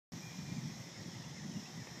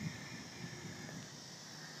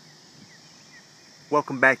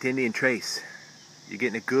Welcome back to Indian Trace. You're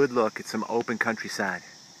getting a good look at some open countryside.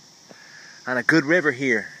 On a good river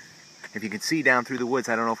here. If you can see down through the woods,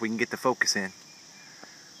 I don't know if we can get the focus in.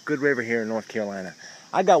 Good river here in North Carolina.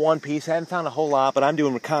 I got one piece, I haven't found a whole lot, but I'm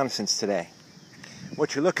doing reconnaissance today.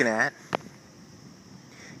 What you're looking at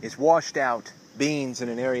is washed out beans in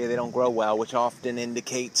an area they don't grow well, which often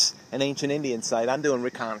indicates an ancient Indian site. I'm doing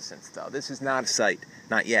reconnaissance though. This is not a site,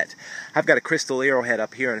 not yet. I've got a crystal arrowhead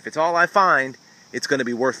up here, and if it's all I find, it's going to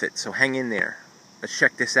be worth it, so hang in there. Let's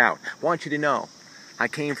check this out. I want you to know, I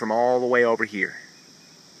came from all the way over here.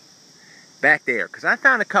 Back there, because I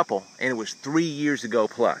found a couple, and it was 3 years ago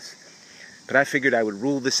plus. But I figured I would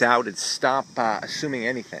rule this out and stop assuming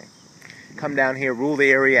anything. Come down here, rule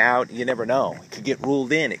the area out, you never know. It could get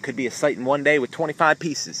ruled in. It could be a site in one day with 25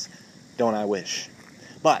 pieces. Don't I wish.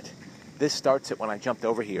 But this starts it when I jumped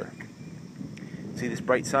over here. See this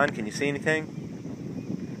bright sun? Can you see anything?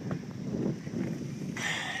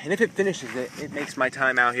 And if it finishes it, it makes my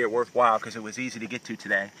time out here worthwhile because it was easy to get to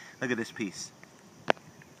today. Look at this piece.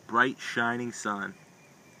 Bright, shining sun.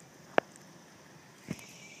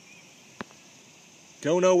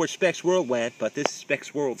 Don't know where Specs World went, but this is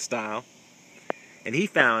Specs World style. And he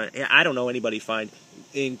found, I don't know anybody find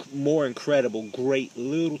more incredible, great,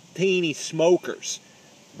 little, teeny smokers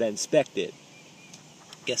than Spec did.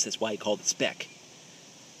 Guess that's why he called it Spec.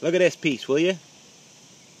 Look at this piece, will you?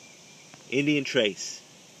 Indian Trace.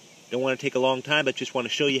 Don't want to take a long time, but just want to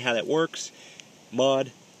show you how that works.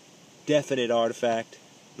 Mud, definite artifact.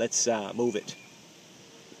 Let's move it.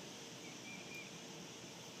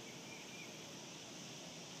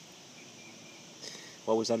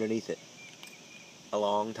 What was underneath it? A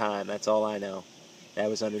long time, that's all I know. That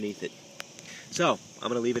was underneath it. So, I'm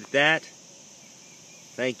going to leave it at that.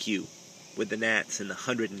 Thank you. With the gnats and the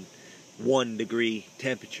 101 degree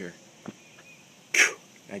temperature.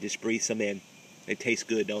 I just breathed some in. They taste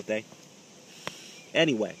good, don't they?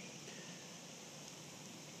 Anyway.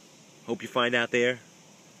 Hope you find out there.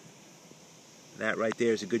 That right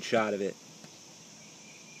there is a good shot of it.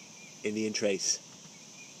 Indian Trace.